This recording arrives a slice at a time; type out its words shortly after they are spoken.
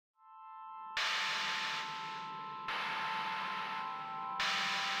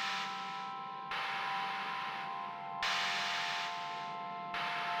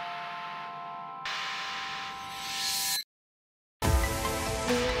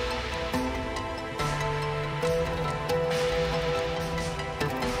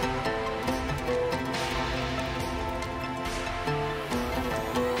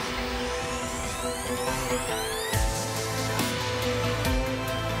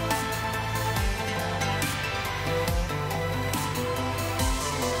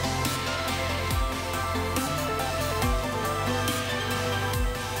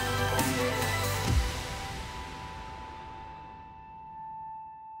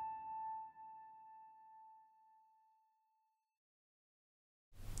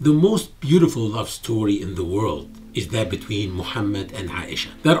The most beautiful love story in the world is that between Muhammad and Aisha.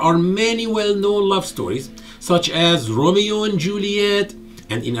 There are many well-known love stories, such as Romeo and Juliet,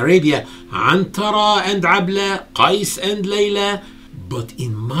 and in Arabia, Antara and Abla, Qais and Layla. But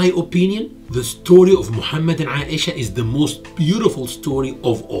in my opinion, the story of Muhammad and Aisha is the most beautiful story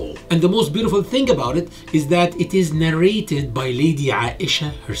of all. And the most beautiful thing about it is that it is narrated by Lady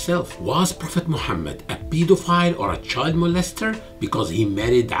Aisha herself. Was Prophet Muhammad a pedophile or a child molester because he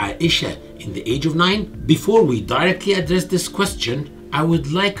married Aisha in the age of 9? Before we directly address this question, I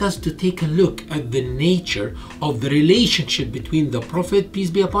would like us to take a look at the nature of the relationship between the Prophet, peace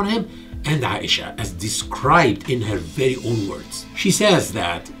be upon him, and Aisha, as described in her very own words. She says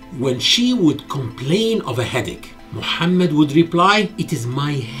that when she would complain of a headache, Muhammad would reply, "It is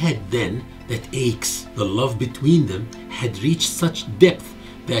my head then that aches." The love between them had reached such depth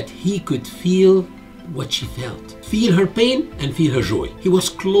that he could feel what she felt. Feel her pain and feel her joy. He was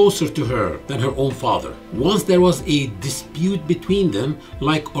closer to her than her own father. Once there was a dispute between them,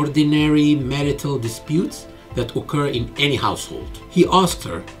 like ordinary marital disputes that occur in any household. He asked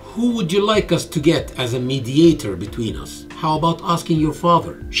her, "Who would you like us to get as a mediator between us? How about asking your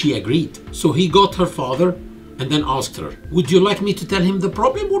father?" She agreed. So he got her father and then asked her, "Would you like me to tell him the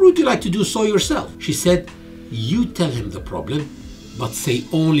problem or would you like to do so yourself?" She said, "You tell him the problem, but say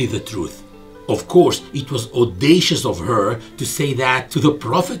only the truth." Of course, it was audacious of her to say that to the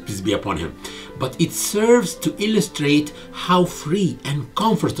Prophet, peace be upon him, but it serves to illustrate how free and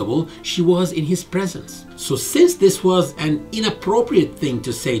comfortable she was in his presence. So since this was an inappropriate thing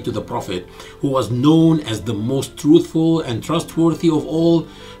to say to the Prophet, who was known as the most truthful and trustworthy of all,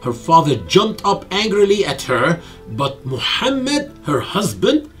 her father jumped up angrily at her, but Muhammad, her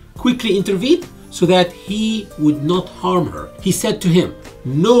husband, quickly intervened so that he would not harm her. He said to him,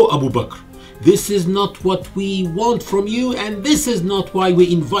 "No, Abu Bakr, this is not what we want from you, and this is not why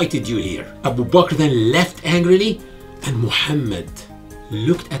we invited you here." Abu Bakr then left angrily, and Muhammad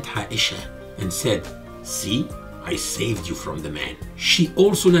looked at Aisha and said, "See, I saved you from the man." She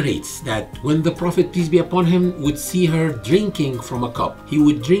also narrates that when the Prophet, peace be upon him, would see her drinking from a cup, he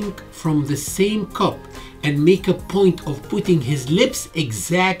would drink from the same cup and make a point of putting his lips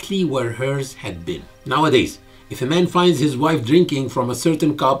exactly where hers had been. Nowadays, if a man finds his wife drinking from a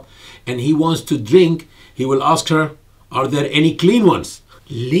certain cup and he wants to drink, he will ask her, "Are there any clean ones?"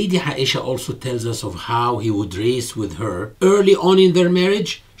 Lady Aisha also tells us of how he would race with her. Early on in their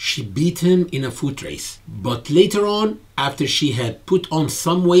marriage, she beat him in a foot race. But later on, after she had put on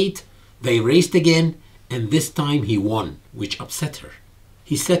some weight, they raced again, and this time he won, which upset her.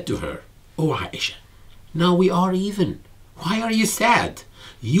 He said to her, "Oh Aisha, now we are even. Why are you sad?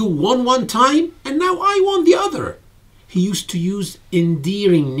 You won one time, and now I won the other." He used to use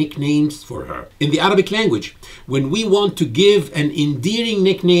endearing nicknames for her. In the Arabic language, when we want to give an endearing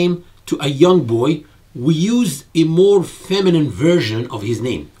nickname to a young boy, we use a more feminine version of his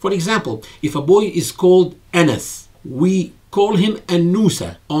name. For example, if a boy is called Anas, we call him Anusa.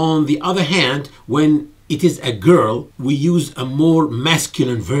 On the other hand, when it is a girl, we use a more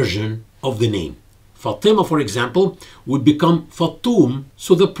masculine version of the name. Fatima, for example, would become Fatum.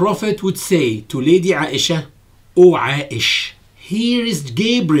 So the Prophet would say to Lady Aisha, "O Aish, here is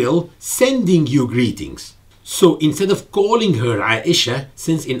Gabriel sending you greetings." So instead of calling her Aisha,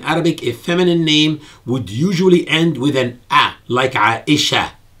 since in Arabic a feminine name would usually end with an A, like Aisha,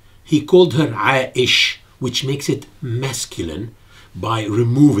 he called her Aish, which makes it masculine by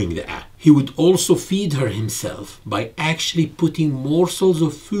removing the A. He would also feed her himself by actually putting morsels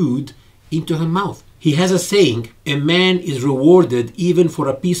of food into her mouth. He has a saying, "A man is rewarded even for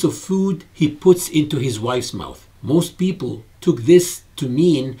a piece of food he puts into his wife's mouth." Most people took this to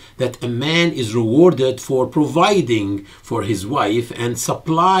mean that a man is rewarded for providing for his wife and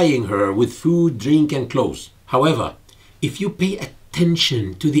supplying her with food, drink, and clothes. However, if you pay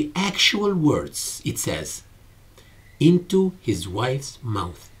attention to the actual words, it says, "into his wife's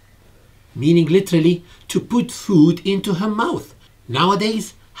mouth," meaning literally to put food into her mouth.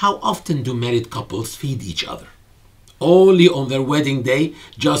 Nowadays, how often do married couples feed each other? Only on their wedding day,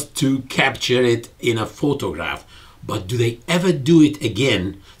 just to capture it in a photograph. But do they ever do it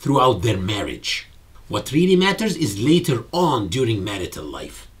again throughout their marriage? What really matters is later on during marital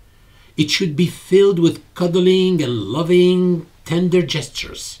life. It should be filled with cuddling and loving, tender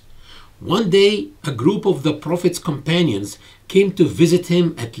gestures. One day, a group of the Prophet's companions came to visit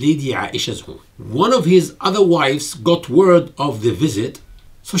him at Lady Aisha's home. One of his other wives got word of the visit,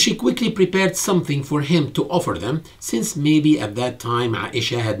 so she quickly prepared something for him to offer them, since maybe at that time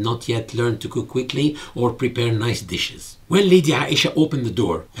Aisha had not yet learned to cook quickly or prepare nice dishes. When Lady Aisha opened the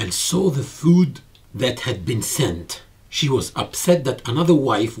door and saw the food that had been sent, She was upset that another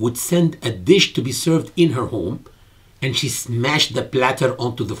wife would send a dish to be served in her home, and she smashed the platter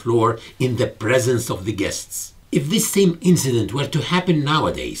onto the floor in the presence of the guests. If this same incident were to happen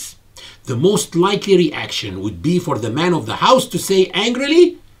nowadays, the most likely reaction would be for the man of the house to say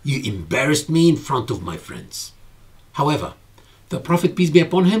angrily, "You embarrassed me in front of my friends." However, the Prophet, peace be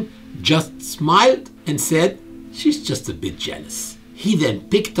upon him, just smiled and said, "She's just a bit jealous." He then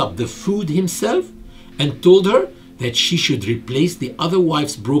picked up the food himself and told her that she should replace the other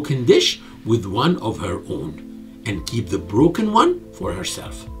wife's broken dish with one of her own and keep the broken one for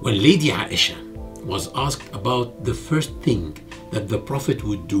herself. When Lady Aisha was asked about the first thing that the Prophet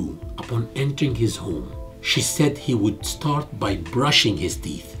would do upon entering his home, she said he would start by brushing his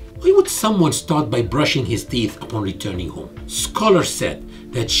teeth. Why would someone start by brushing his teeth upon returning home? Scholars said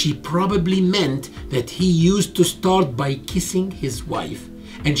that she probably meant that he used to start by kissing his wife,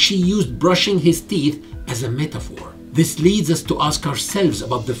 and she used brushing his teeth as a metaphor. This leads us to ask ourselves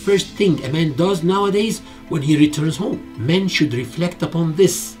about the first thing a man does nowadays when he returns home. Men should reflect upon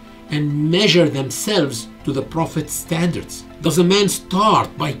this and measure themselves to the Prophet's standards. Does a man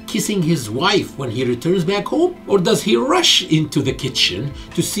start by kissing his wife when he returns back home? Or does he rush into the kitchen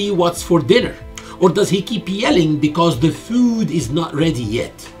to see what's for dinner? Or does he keep yelling because the food is not ready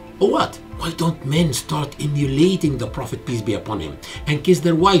yet? Or what? Why don't men start emulating the Prophet, peace be upon him, and kiss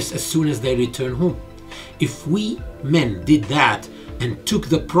their wives as soon as they return home? If we men did that and took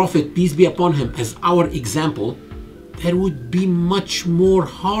the Prophet, peace be upon him, as our example, there would be much more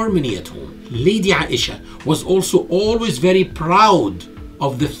harmony at home. Lady Aisha was also always very proud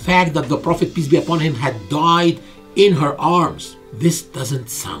of the fact that the Prophet, peace be upon him, had died in her arms. This doesn't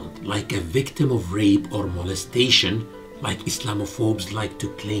sound like a victim of rape or molestation like Islamophobes like to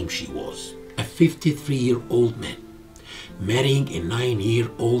claim she was. A 53-year-old man marrying a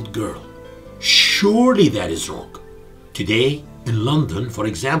 9-year-old girl. Surely that is wrong. Today, in London, for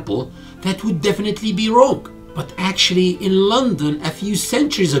example, that would definitely be wrong. But actually, in London, a few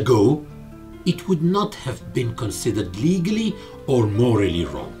centuries ago, it would not have been considered legally or morally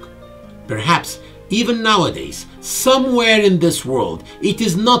wrong. Perhaps even nowadays, somewhere in this world, it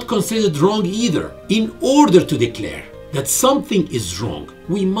is not considered wrong either. In order to declare that something is wrong,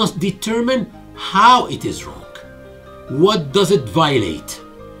 we must determine how it is wrong. What does it violate?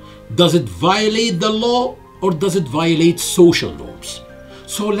 Does it violate the law or does it violate social norms?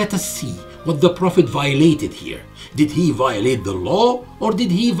 So let us see what the Prophet violated here. Did he violate the law or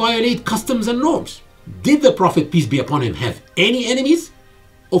did he violate customs and norms? Did the Prophet, peace be upon him, have any enemies?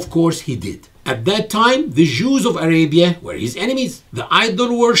 Of course he did. At that time, the Jews of Arabia were his enemies. The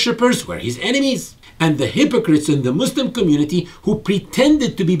idol worshippers were his enemies. And the hypocrites in the Muslim community who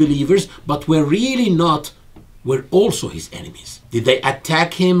pretended to be believers but were really not were also his enemies. Did they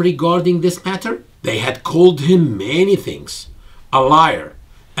attack him regarding this matter? They had called him many things. A liar,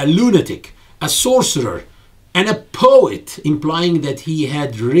 a lunatic, a sorcerer, and a poet, implying that he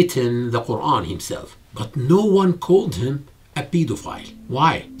had written the Quran himself. But no one called him a pedophile.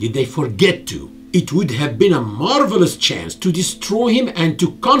 Why did they forget to? It would have been a marvelous chance to destroy him and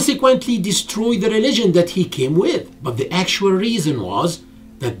to consequently destroy the religion that he came with. But the actual reason was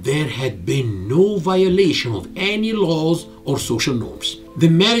that there had been no violation of any laws or social norms. The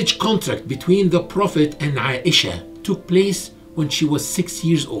marriage contract between the Prophet and Aisha took place when she was 6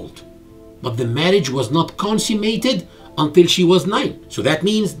 years old. But the marriage was not consummated until she was 9. So that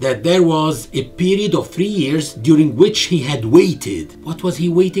means that there was a period of 3 years during which he had waited. What was he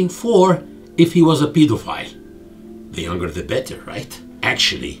waiting for if he was a pedophile? The younger the better, right?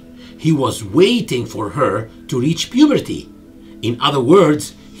 Actually, he was waiting for her to reach puberty. In other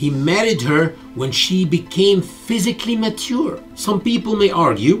words, he married her when she became physically mature. Some people may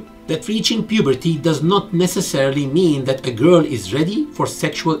argue that reaching puberty does not necessarily mean that a girl is ready for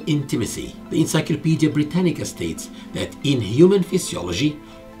sexual intimacy. The Encyclopedia Britannica states that in human physiology,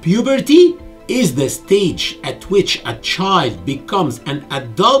 puberty is the stage at which a child becomes an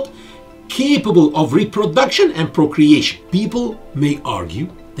adult capable of reproduction and procreation. People may argue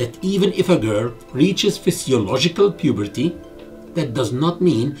that even if a girl reaches physiological puberty, that does not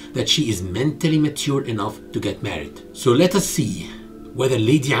mean that she is mentally mature enough to get married. So let us see whether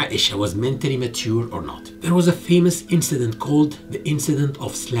Lady Aisha was mentally mature or not. There was a famous incident called the incident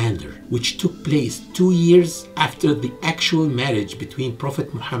of slander, which took place 2 years after the actual marriage between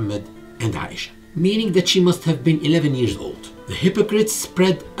Prophet Muhammad and Aisha, meaning that she must have been 11 years old. The hypocrites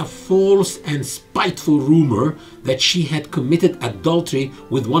spread a false and spiteful rumor that she had committed adultery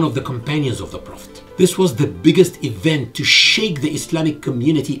with one of the companions of the Prophet. This was the biggest event to shake the Islamic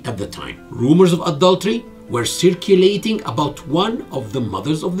community at the time. Rumors of adultery were circulating about one of the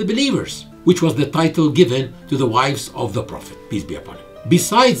mothers of the believers. which was the title given to the wives of the Prophet, peace be upon him.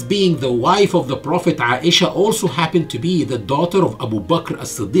 Besides being the wife of the Prophet, Aisha also happened to be the daughter of Abu Bakr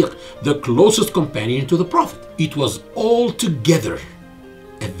as-Siddiq, the closest companion to the Prophet. It was altogether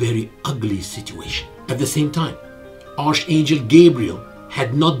a very ugly situation. At the same time, Archangel Gabriel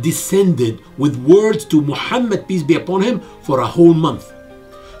had not descended with words to Muhammad, peace be upon him, for a whole month.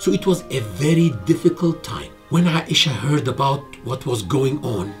 So it was a very difficult time. When Aisha heard about what was going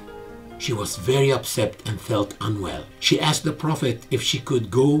on, she was very upset and felt unwell. She asked the Prophet if she could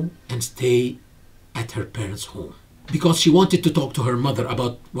go and stay at her parents' home because she wanted to talk to her mother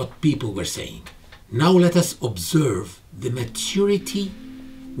about what people were saying. Now let us observe the maturity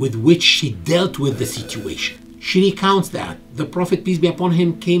with which she dealt with the situation. She recounts that the Prophet, peace be upon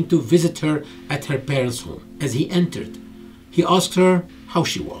him, came to visit her at her parents' home. As he entered, he asked her how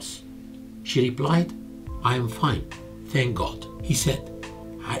she was. She replied, "I am fine, thank God." He said,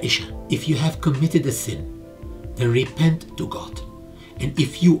 "Aisha, if you have committed a sin, then repent to God. And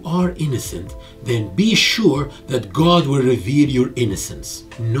if you are innocent, then be sure that God will reveal your innocence."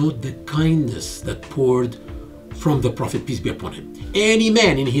 Note the kindness that poured from the Prophet, peace be upon him. Any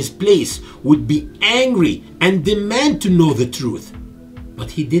man in his place would be angry and demand to know the truth.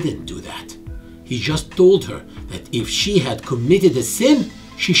 But he didn't do that. He just told her that if she had committed a sin,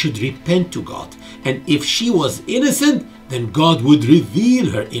 she should repent to God. And if she was innocent, then God would reveal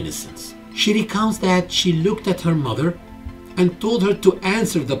her innocence. She recounts that she looked at her mother and told her to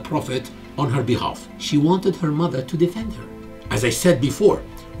answer the Prophet on her behalf. She wanted her mother to defend her. As I said before,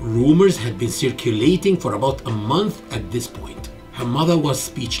 rumors had been circulating for about a month at this point. Her mother was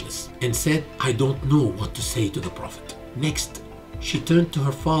speechless and said, "I don't know what to say to the Prophet." Next, she turned to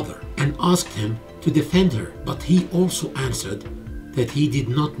her father and asked him to defend her, but he also answered that he did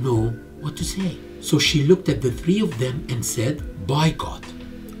not know what to say. So she looked at the three of them and said, "By God,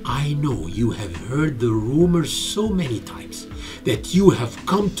 I know you have heard the rumors so many times that you have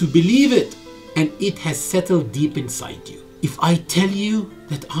come to believe it, and it has settled deep inside you. If I tell you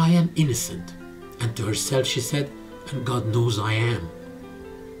that I am innocent," and to herself she said, "and God knows I am,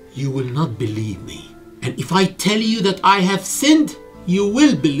 you will not believe me. And if I tell you that I have sinned, you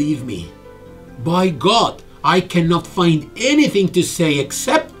will believe me. By God, I cannot find anything to say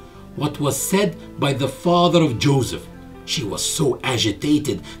except what was said by the father of Joseph." She was so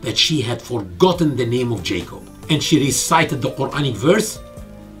agitated that she had forgotten the name of Jacob. And she recited the Quranic verse,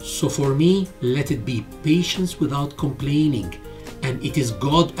 "So for me, let it be patience without complaining, and it is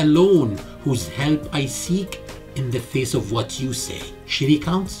God alone whose help I seek in the face of what you say." She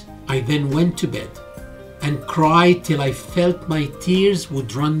recounts, "I then went to bed and cried till I felt my tears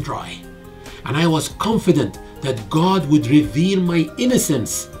would run dry. And I was confident that God would reveal my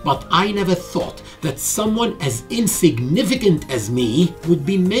innocence, but I never thought that someone as insignificant as me would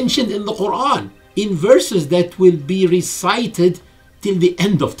be mentioned in the Quran, in verses that will be recited till the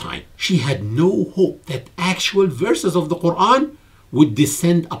end of time." She had no hope that actual verses of the Quran would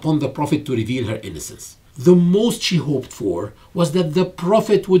descend upon the Prophet to reveal her innocence. The most she hoped for was that the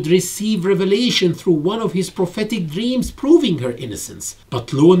Prophet would receive revelation through one of his prophetic dreams proving her innocence.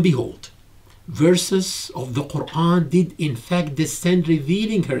 But lo and behold, verses of the Quran did in fact descend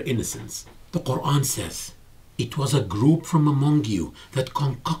revealing her innocence. The Quran says, "It was a group from among you that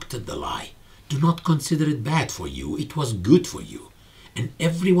concocted the lie. Do not consider it bad for you, it was good for you. And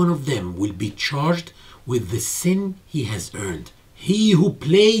every one of them will be charged with the sin he has earned. He who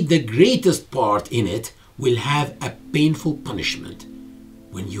played the greatest part in it will have a painful punishment."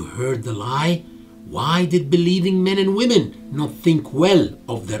 When you heard the lie, why did believing men and women not think well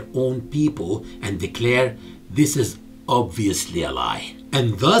of their own people and declare, "This is obviously a lie"?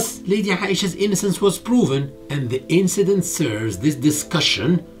 And thus, Lady Aisha's innocence was proven, and the incident serves this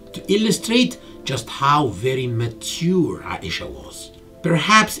discussion to illustrate just how very mature Aisha was.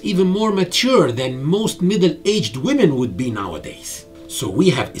 Perhaps even more mature than most middle-aged women would be nowadays. So we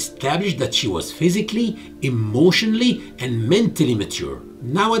have established that she was physically, emotionally, and mentally mature.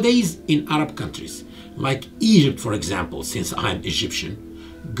 Nowadays, in Arab countries, like Egypt for example, since I'm Egyptian,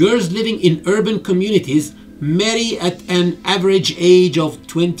 girls living in urban communities marry at an average age of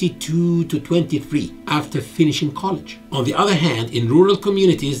 22 to 23 after finishing college. On the other hand, in rural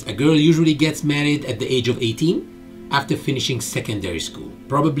communities, a girl usually gets married at the age of 18 after finishing secondary school,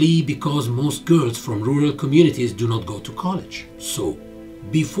 probably because most girls from rural communities do not go to college. So,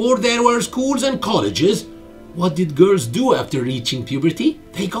 before there were schools and colleges, what did girls do after reaching puberty?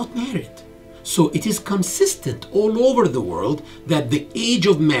 They got married. So it is consistent all over the world that the age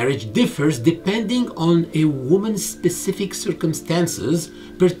of marriage differs depending on a woman's specific circumstances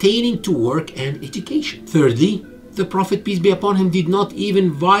pertaining to work and education. Thirdly, The Prophet, peace be upon him, did not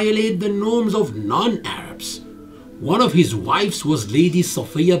even violate the norms of non-Arabs. One of his wives was Lady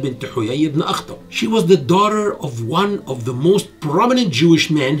Safiya bint Huyay ibn Akhtab. She was the daughter of one of the most prominent Jewish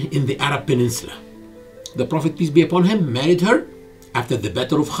men in the Arab Peninsula. The Prophet, peace be upon him, married her after the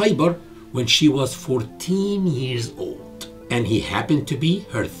Battle of Khaybar when she was 14 years old. And he happened to be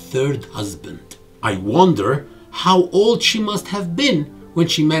her third husband. I wonder how old she must have been when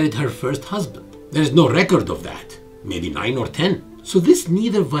she married her first husband. There is no record of that. Maybe 9 or 10. So this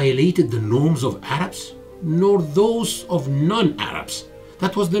neither violated the norms of Arabs nor those of non-Arabs.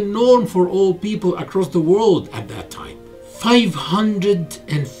 That was the norm for all people across the world at that time.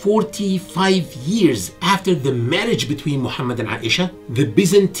 545 years after the marriage between Muhammad and Aisha, the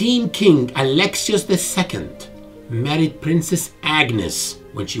Byzantine king Alexios II married Princess Agnes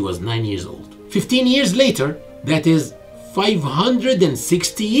when she was 9 years old. 15 years later, that is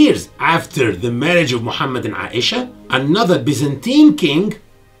 560 years after the marriage of Muhammad and Aisha, another Byzantine king,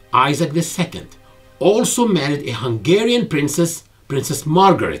 Isaac II, also married a Hungarian princess, Princess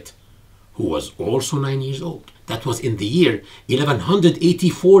Margaret, who was also 9 years old. That was in the year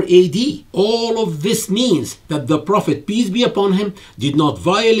 1184 AD. All of this means that the Prophet, peace be upon him, did not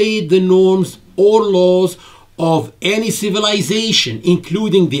violate the norms or laws of any civilization,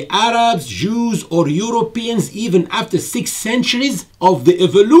 including the Arabs, Jews, or Europeans, even after 6 centuries of the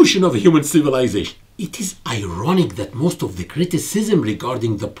evolution of human civilization. It is ironic that most of the criticism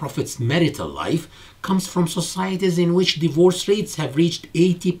regarding the Prophet's marital life comes from societies in which divorce rates have reached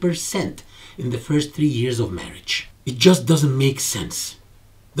 80% in the first 3 years of marriage. It just doesn't make sense.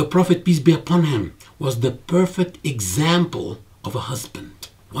 The Prophet, peace be upon him, was the perfect example of a husband.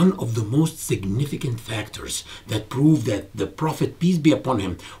 One of the most significant factors that prove that the Prophet, peace be upon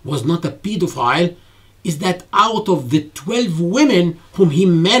him, was not a pedophile is that out of the 12 women whom he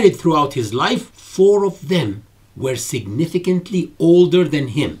married throughout his life, 4 of them were significantly older than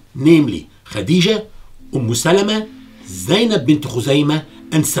him, namely Khadija, Salama, Zainab bint Khuzaymah,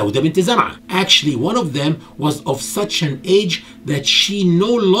 and Sauda bint Zam'a. Actually, one of them was of such an age that she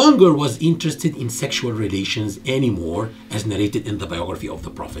no longer was interested in sexual relations anymore, as narrated in the biography of the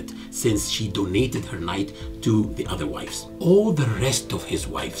Prophet, since she donated her night to the other wives. All the rest of his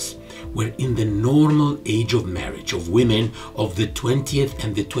wives were in the normal age of marriage of women of the 20th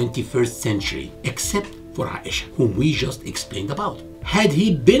and the 21st century, except for Aisha, whom we just explained about. Had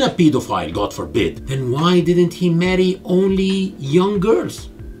he been a pedophile, God forbid, then why didn't he marry only young girls,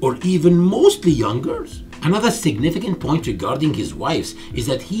 or even mostly young girls? Another significant point regarding his wives is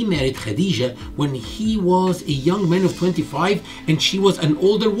that he married Khadija when he was a young man of 25 and she was an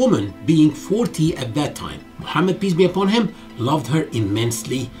older woman, being 40 at that time. Muhammad, peace be upon him, loved her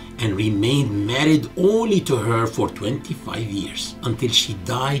immensely and remained married only to her for 25 years until she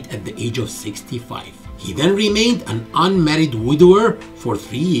died at the age of 65. He then remained an unmarried widower for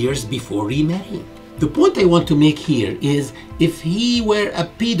 3 years before remarrying. The point I want to make here is, if he were a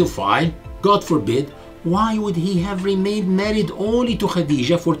pedophile, God forbid, why would he have remained married only to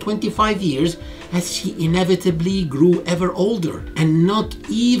Khadija for 25 years as she inevitably grew ever older, and not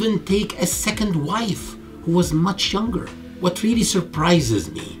even take a second wife who was much younger? What really surprises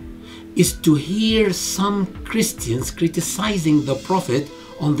me is to hear some Christians criticizing the Prophet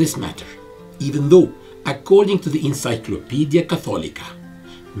on this matter, even though, according to the Encyclopedia Catholica,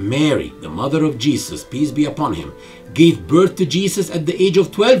 Mary, the mother of Jesus, peace be upon him, gave birth to Jesus at the age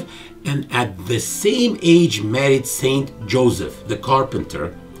of 12 and at the same age married Saint Joseph, the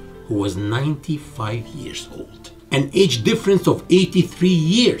carpenter, who was 95 years old. An age difference of 83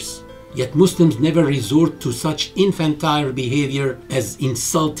 years. Yet Muslims never resort to such infantile behavior as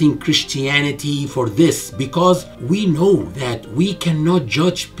insulting Christianity for this, because we know that we cannot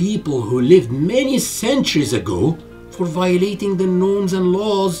judge people who lived many centuries ago for violating the norms and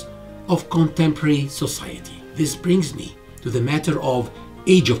laws of contemporary society. This brings me to the matter of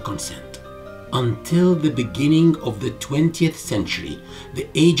age of consent. Until the beginning of the 20th century, the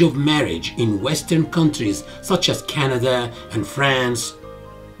age of marriage in Western countries such as Canada and France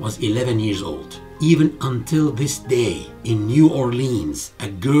was 11 years old. Even until this day, in New Orleans, a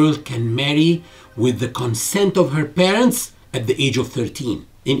girl can marry with the consent of her parents at the age of 13.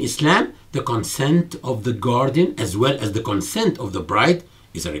 In Islam, the consent of the guardian as well as the consent of the bride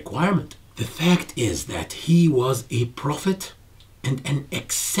is a requirement. The fact is that he was a prophet and an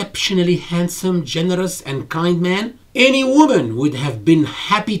exceptionally handsome, generous, and kind man. Any woman would have been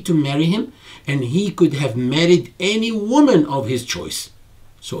happy to marry him, and he could have married any woman of his choice.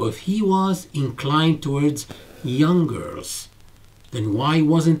 So if he was inclined towards young girls, then why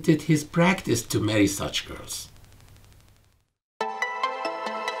wasn't it his practice to marry such girls?